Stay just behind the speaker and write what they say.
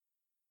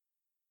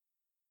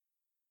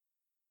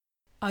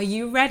Are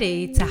you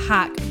ready to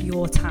hack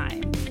your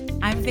time?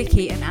 I'm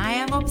Vicky and I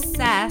am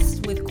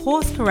obsessed with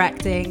course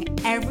correcting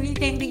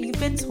everything that you've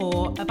been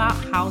taught about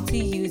how to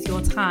use your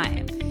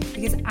time,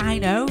 because I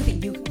know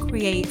that you can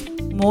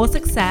create more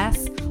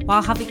success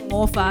while having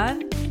more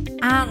fun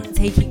and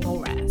taking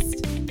more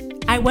rest.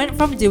 I went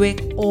from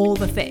doing all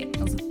the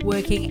things,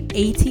 working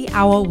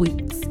 80-hour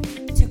weeks,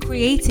 to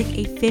creating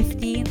a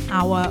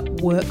 15-hour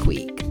work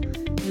week.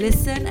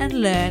 Listen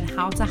and learn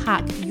how to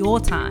hack your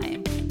time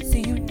so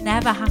you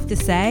never have to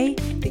say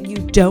that you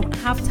don't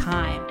have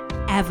time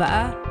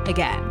ever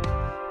again.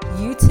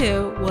 You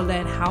too will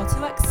learn how to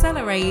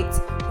accelerate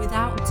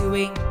without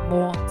doing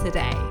more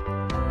today.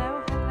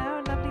 Hello,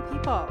 lovely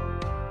people.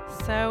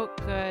 So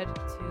good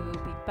to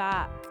be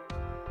back,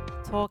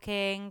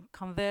 talking,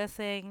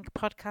 conversing,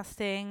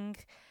 podcasting.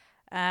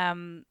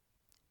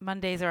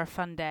 Mondays are a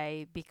fun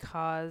day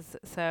because,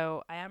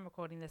 I am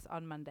recording this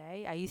on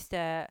Monday.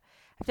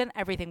 I've done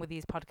everything with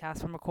these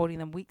podcasts, from recording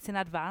them weeks in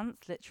advance,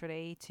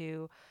 literally,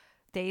 to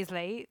days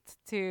late,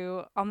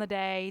 to on the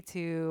day,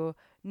 to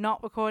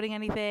not recording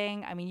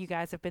anything. I mean, you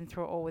guys have been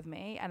through it all with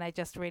me, and I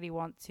just really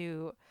want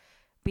to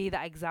be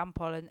that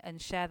example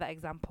and share that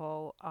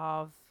example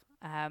of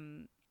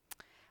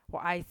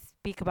what I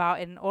speak about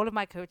in all of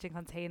my coaching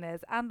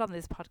containers and on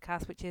this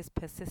podcast, which is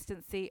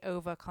persistency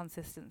over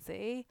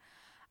consistency.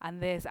 And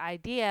this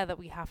idea that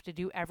we have to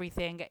do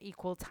everything at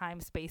equal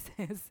time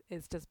spaces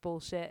is just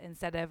bullshit,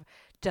 instead of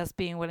just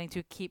being willing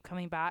to keep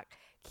coming back,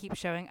 keep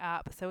showing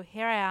up. So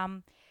here I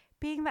am,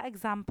 being that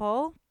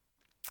example.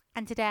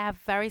 And today I have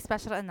a very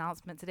special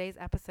announcement. Today's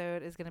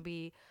episode is going to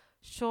be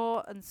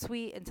short and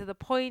sweet and to the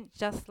point,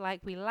 just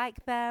like we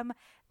like them.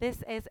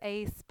 This is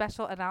a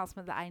special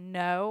announcement that I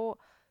know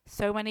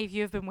so many of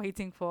you have been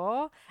waiting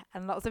for,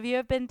 and lots of you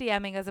have been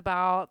DMing us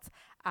about,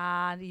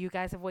 and you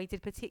guys have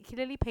waited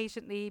particularly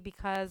patiently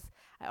because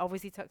I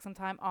obviously took some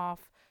time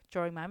off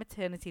during my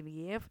maternity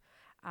leave,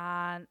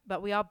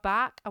 but we are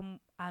back,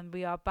 and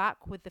we are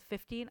back with the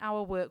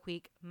 15-hour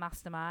workweek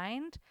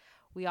mastermind.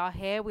 We are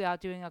here. We are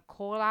doing a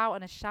call out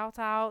and a shout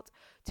out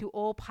to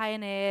all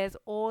pioneers,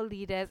 all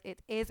leaders.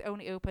 It is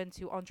only open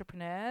to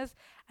entrepreneurs.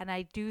 And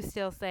I do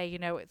still say,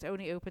 it's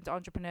only open to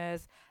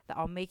entrepreneurs that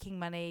are making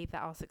money,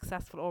 that are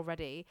successful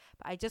already.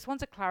 But I just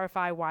want to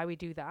clarify why we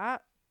do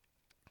that.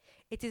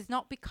 It is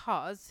not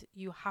because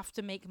you have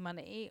to make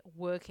money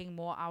working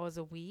more hours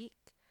a week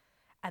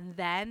and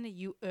then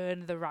you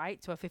earn the right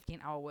to a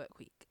 15-hour work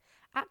week.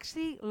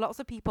 Actually, lots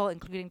of people,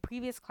 including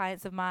previous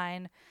clients of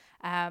mine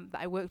that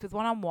I worked with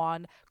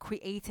one-on-one,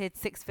 created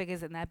six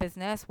figures in their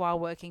business while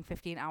working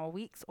 15-hour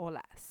weeks or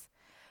less.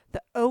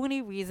 The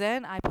only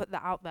reason I put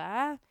that out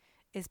there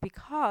is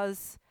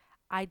because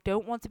I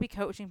don't want to be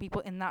coaching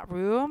people in that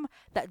room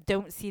that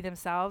don't see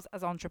themselves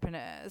as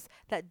entrepreneurs,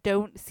 that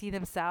don't see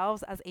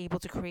themselves as able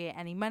to create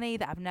any money,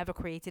 that have never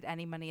created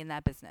any money in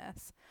their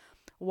business.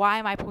 Why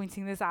am I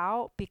pointing this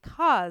out?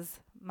 Because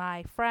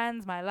my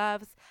friends, my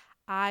loves,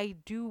 I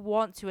do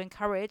want to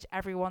encourage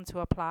everyone to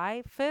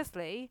apply.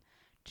 Firstly,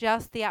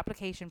 just the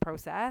application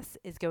process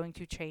is going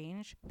to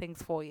change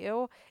things for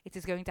you. It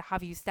is going to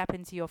have you step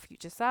into your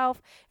future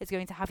self. It's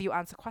going to have you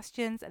answer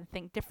questions and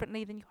think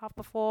differently than you have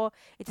before.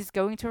 It is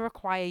going to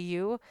require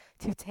you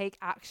to take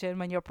action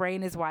when your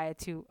brain is wired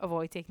to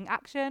avoid taking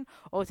action,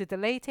 or to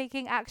delay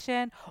taking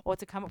action, or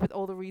to come up with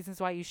all the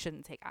reasons why you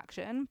shouldn't take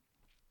action.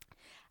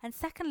 And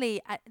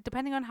secondly,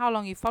 depending on how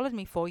long you followed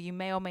me for, you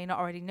may or may not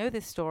already know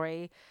this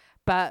story,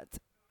 but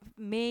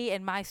me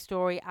and my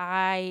story,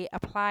 I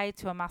applied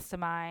to a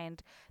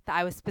mastermind that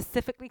I was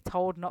specifically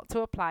told not to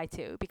apply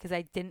to because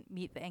I didn't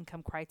meet the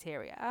income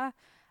criteria.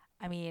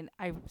 I mean,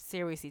 I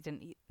seriously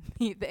didn't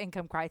meet the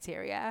income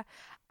criteria.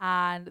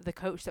 And the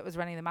coach that was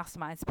running the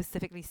mastermind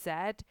specifically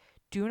said,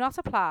 do not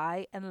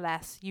apply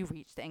unless you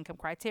reach the income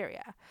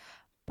criteria.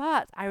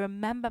 But I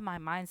remember my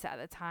mindset at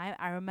the time.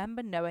 I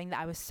remember knowing that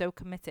I was so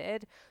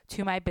committed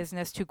to my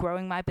business, to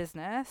growing my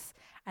business.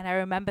 And I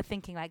remember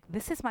thinking,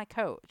 this is my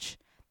coach.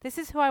 This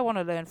is who I want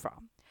to learn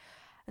from.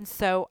 And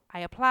so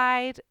I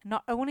applied.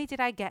 Not only did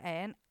I get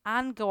in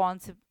and go on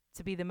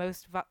to be the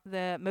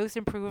most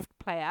improved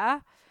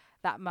player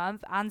that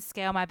month and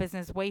scale my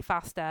business way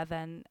faster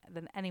than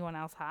anyone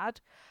else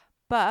had,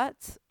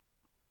 but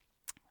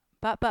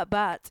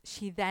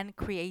she then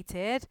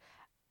created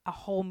a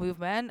whole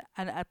movement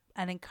and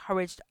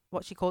encouraged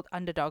what she called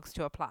underdogs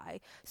to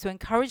apply. So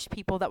encouraged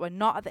people that were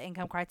not at the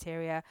income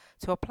criteria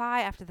to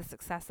apply after the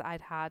success that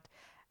I'd had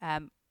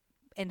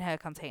in her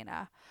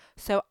container.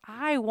 So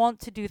I want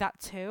to do that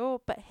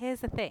too, but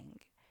here's the thing.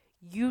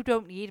 You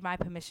don't need my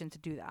permission to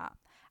do that.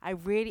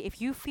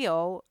 If you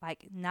feel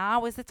like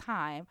now is the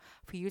time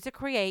for you to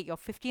create your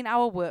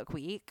 15-hour work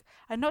week,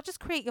 and not just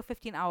create your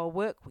 15-hour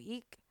work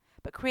week,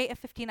 but create a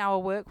 15-hour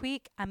work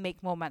week and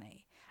make more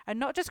money. and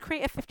not just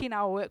create a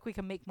 15-hour work week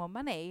and make more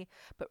money,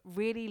 but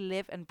really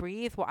live and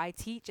breathe what I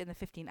teach in the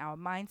 15-hour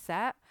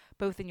mindset,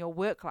 both in your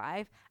work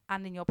life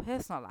and in your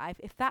personal life.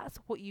 If that's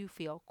what you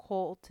feel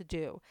called to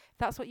do, if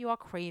that's what you are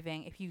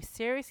craving, if you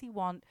seriously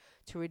want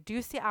to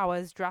reduce the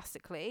hours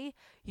drastically,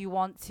 you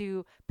want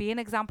to be an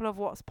example of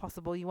what's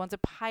possible, you want to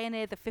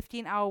pioneer the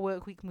 15-hour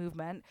work week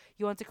movement,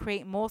 you want to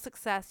create more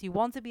success, you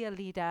want to be a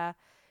leader,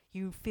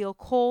 you feel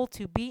called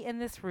to be in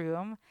this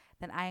room,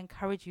 then I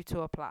encourage you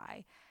to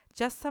apply.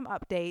 Just some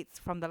updates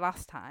from the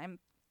last time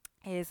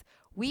is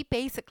we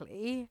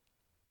basically,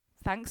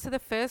 thanks to the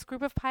first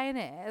group of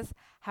pioneers,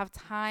 have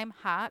time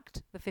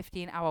hacked the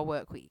 15-hour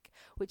work week,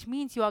 which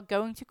means you are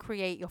going to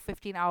create your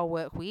 15-hour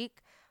work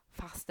week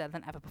faster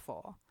than ever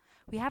before.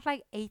 We had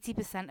like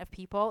 80% of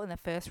people in the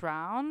first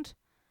round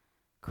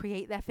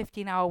create their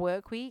 15-hour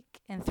work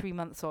week in 3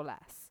 months or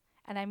less.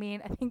 And I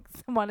mean, I think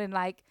someone in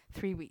like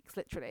 3 weeks,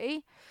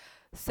 literally.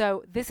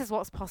 So this is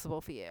what's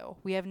possible for you.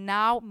 We have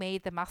now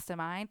made the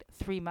mastermind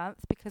 3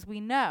 months because we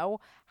know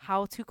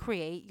how to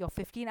create your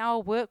 15-hour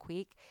work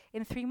week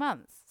in 3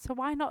 months. So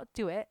why not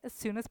do it as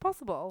soon as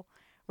possible,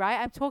 right?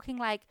 I'm talking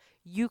like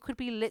you could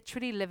be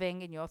literally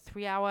living in your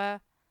 15-hour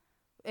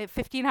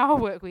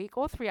work week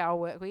or 3-hour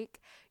work week,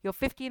 your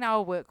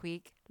 15-hour work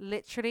week,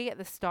 literally at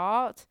the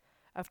start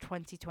of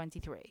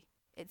 2023.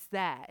 It's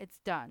there. It's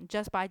done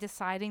just by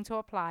deciding to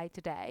apply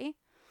today.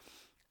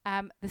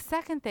 The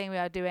second thing we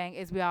are doing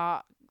is we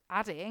are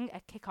adding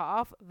a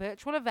kickoff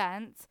virtual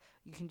event.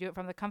 You can do it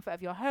from the comfort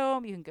of your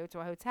home. You can go to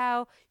a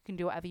hotel. You can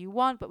do whatever you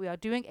want. But we are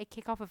doing a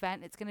kickoff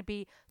event. It's going to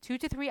be 2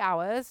 to 3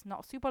 hours,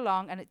 not super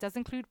long. And it does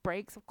include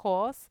breaks, of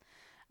course,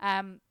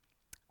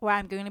 where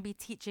I'm going to be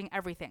teaching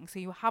everything. So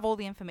you have all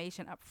the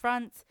information up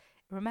front.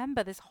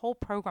 Remember, this whole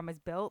program is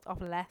built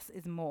off less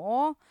is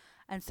more.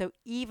 And so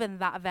even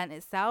that event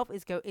itself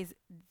is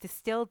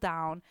distilled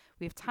down.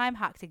 We've time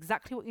hacked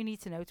exactly what you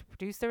need to know to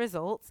produce the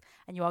results,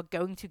 and you are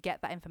going to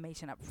get that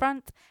information up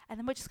front. And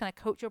then we're just going to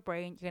coach your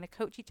brain. You're going to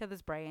coach each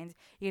other's brains.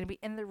 You're going to be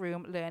in the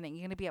room learning.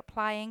 You're going to be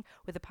applying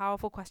with the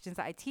powerful questions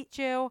that I teach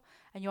you,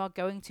 and you are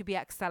going to be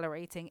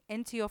accelerating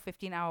into your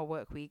 15-hour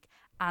work week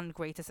and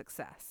greater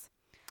success.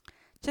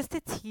 Just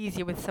to tease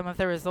you with some of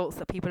the results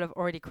that people have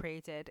already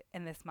created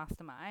in this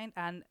mastermind,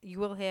 and you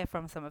will hear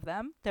from some of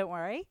them, don't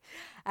worry.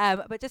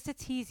 But just to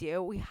tease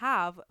you, we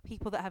have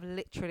people that have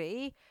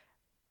literally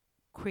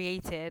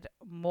created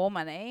more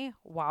money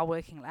while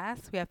working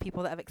less. We have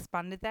people that have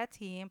expanded their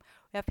team.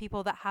 We have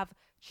people that have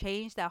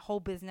changed their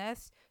whole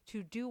business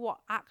to do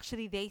what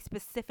actually they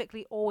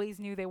specifically always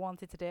knew they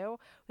wanted to do.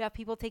 We have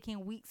people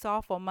taking weeks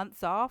off or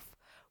months off.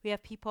 We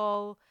have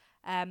people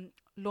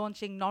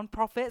launching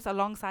non-profits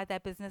alongside their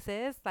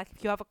businesses. Like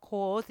if you have a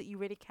cause that you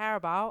really care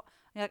about,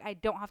 and you're like, I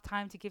don't have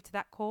time to give to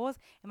that cause.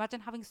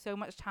 Imagine having so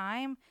much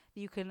time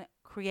that you can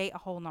create a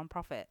whole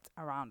non-profit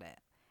around it.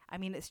 I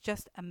mean, it's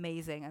just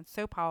amazing and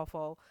so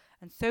powerful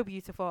and so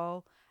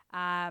beautiful.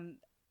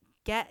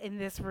 Get in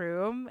this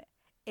room.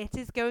 It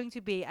is going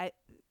to be,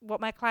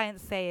 what my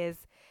clients say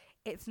is,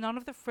 it's none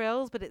of the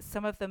frills, but it's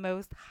some of the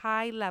most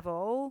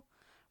high-level,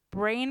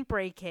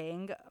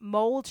 brain-breaking,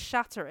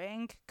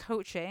 mold-shattering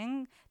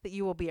coaching that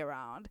you will be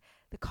around.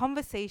 The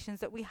conversations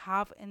that we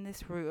have in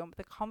this room,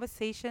 the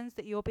conversations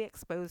that you'll be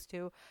exposed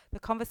to, the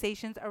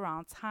conversations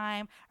around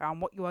time, around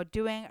what you are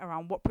doing,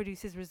 around what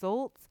produces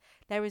results,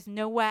 there is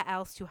nowhere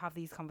else to have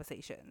these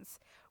conversations.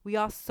 We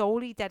are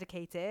solely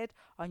dedicated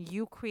on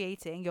you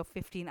creating your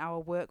 15-hour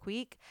work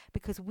week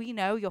because we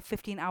know your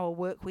 15-hour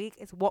work week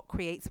is what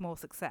creates more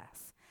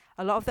success.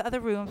 A lot of the other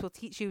rooms will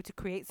teach you to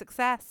create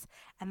success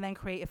and then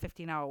create a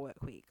 15-hour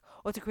work week,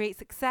 or to create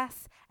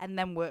success and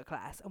then work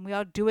less. And we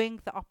are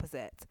doing the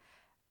opposite.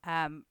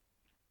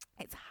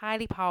 It's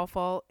highly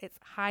powerful. It's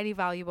highly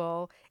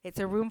valuable. It's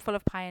a room full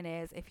of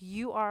pioneers. If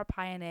you are a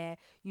pioneer,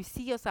 you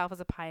see yourself as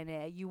a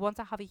pioneer, you want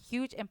to have a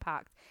huge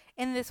impact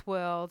in this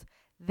world,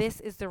 this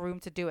is the room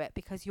to do it,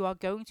 because you are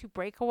going to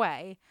break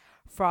away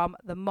from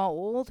the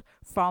mold,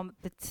 from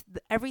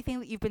everything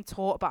that you've been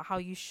taught about how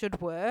you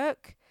should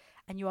work,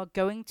 and you are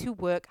going to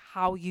work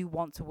how you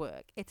want to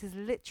work. It is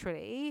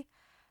literally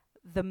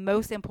the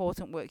most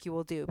important work you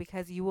will do,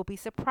 because you will be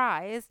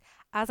surprised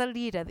as a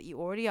leader that you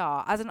already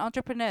are, as an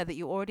entrepreneur that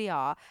you already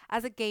are,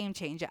 as a game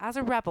changer, as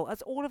a rebel,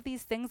 as all of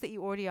these things that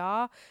you already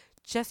are.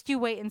 Just you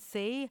wait and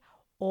see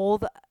all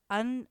the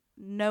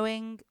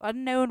unknown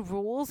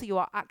rules you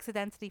are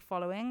accidentally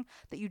following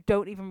that you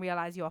don't even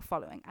realize you are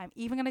following. I'm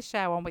even going to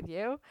share one with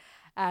you.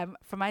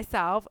 For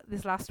myself,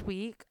 this last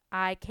week,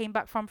 I came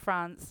back from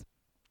France.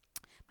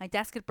 My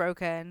desk had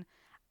broken.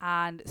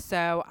 And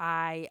so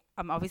I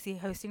am obviously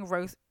hosting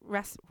roast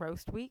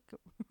week,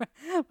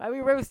 where we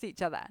roast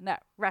each other. No,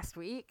 rest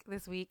week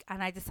this week.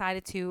 And I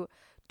decided to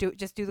do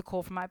the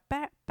call from my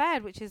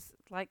bed, which is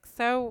like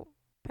so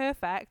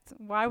perfect.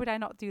 Why would I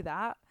not do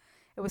that?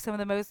 It was some of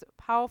the most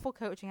powerful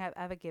coaching I've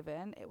ever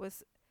given. It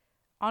was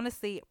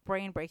honestly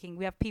brain breaking.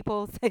 We have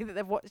people say that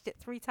they've watched it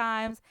 3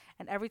 times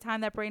and every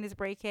time their brain is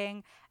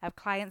breaking. I have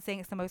clients saying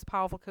it's the most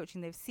powerful coaching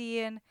they've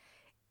seen.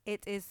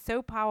 It is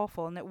so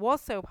powerful, and it was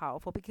so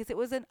powerful because it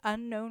was an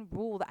unknown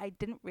rule that I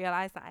didn't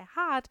realize that I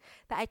had,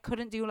 that I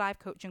couldn't do live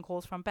coaching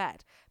calls from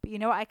bed. But you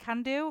know what I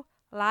can do?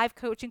 Live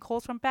coaching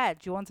calls from bed.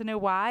 Do you want to know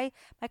why?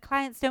 My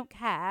clients don't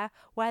care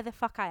where the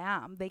fuck I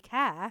am. They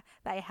care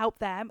that I help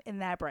them in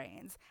their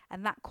brains.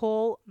 And that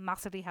call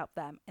massively helped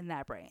them in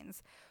their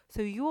brains.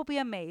 So you will be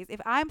amazed.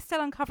 If I'm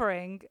still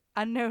uncovering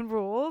unknown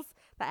rules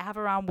that I have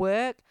around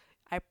work,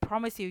 I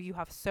promise you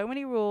have so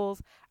many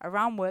rules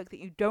around work that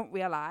you don't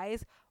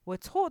realize were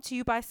taught to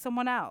you by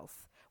someone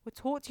else. Were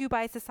taught to you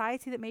by a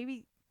society that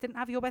maybe didn't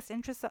have your best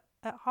interests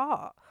at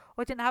heart,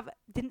 or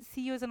didn't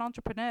see you as an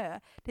entrepreneur,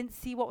 didn't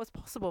see what was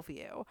possible for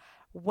you.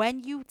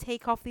 When you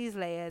take off these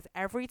layers,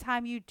 every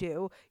time you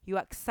do, you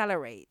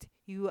accelerate,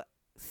 you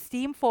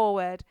steam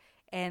forward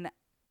in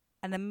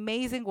an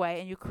amazing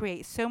way, and you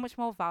create so much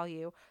more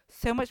value,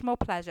 so much more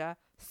pleasure,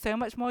 so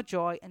much more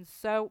joy, and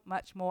so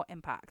much more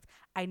impact.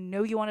 I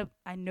know you want to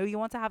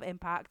have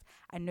impact.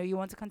 I know you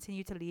want to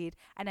continue to lead,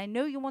 and I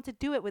know you want to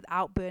do it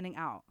without burning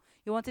out.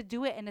 You want to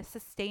do it in a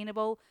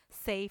sustainable,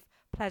 safe,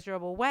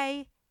 pleasurable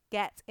way.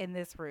 Get in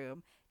this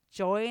room.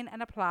 Join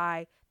and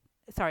apply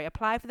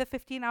for the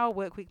 15-hour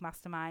workweek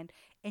mastermind.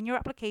 In your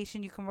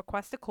application, you can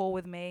request a call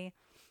with me.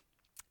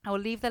 I will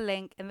leave the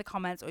link in the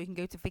comments, or you can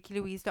go to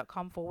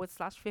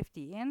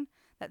VickyLouise.com/15.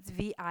 That's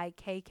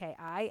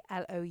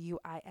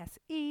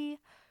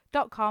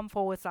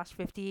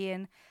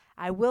VIKKILOUISE.com/15.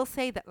 I will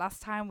say that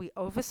last time we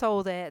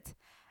oversold it.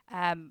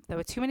 There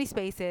were too many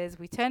spaces.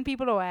 We turned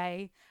people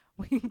away.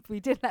 We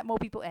did let more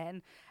people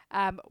in.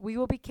 We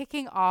will be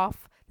kicking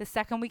off the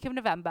second week of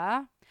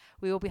November.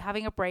 We will be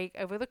having a break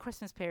over the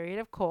Christmas period,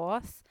 of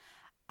course.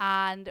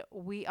 And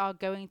we are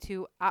going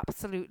to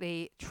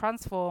absolutely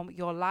transform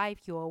your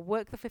life. You will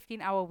work the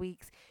 15-hour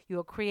weeks. You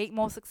will create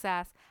more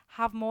success,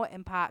 have more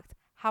impact,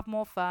 have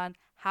more fun,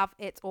 have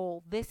it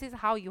all. This is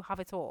how you have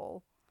it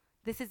all.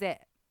 This is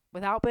it.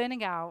 Without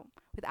burning out,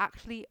 with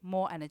actually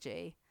more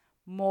energy,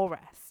 more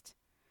rest.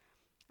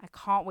 I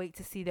can't wait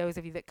to see those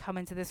of you that come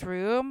into this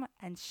room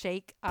and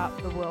shake up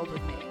the world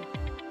with me.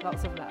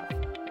 Lots of love. Bye.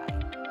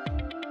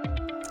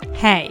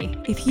 Hey,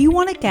 if you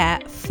want to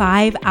get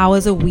 5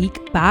 hours a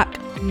week back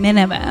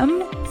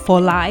minimum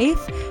for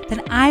life,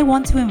 then I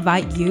want to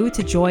invite you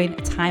to join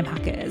Time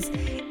Hackers.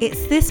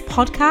 It's this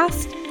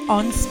podcast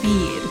on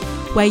speed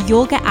where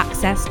you'll get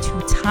access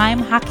to time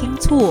hacking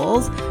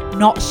tools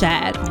not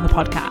shared on the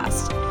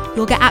podcast.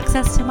 You'll get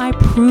access to my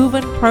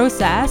proven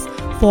process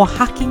for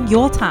hacking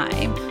your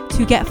time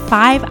to get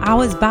 5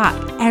 hours back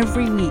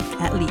every week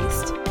at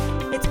least.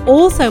 It's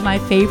also my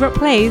favorite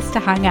place to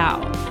hang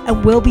out,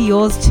 and will be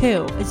yours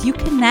too, as you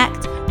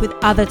connect with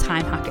other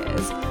time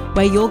hackers,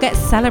 where you'll get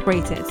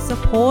celebrated,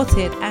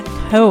 supported, and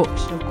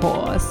coached, of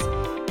course.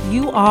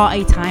 You are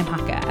a time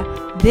hacker.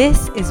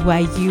 This is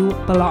where you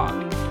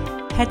belong.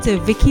 Head to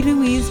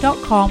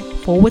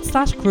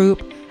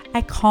VickyLouise.com/group.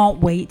 I can't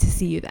wait to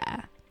see you there.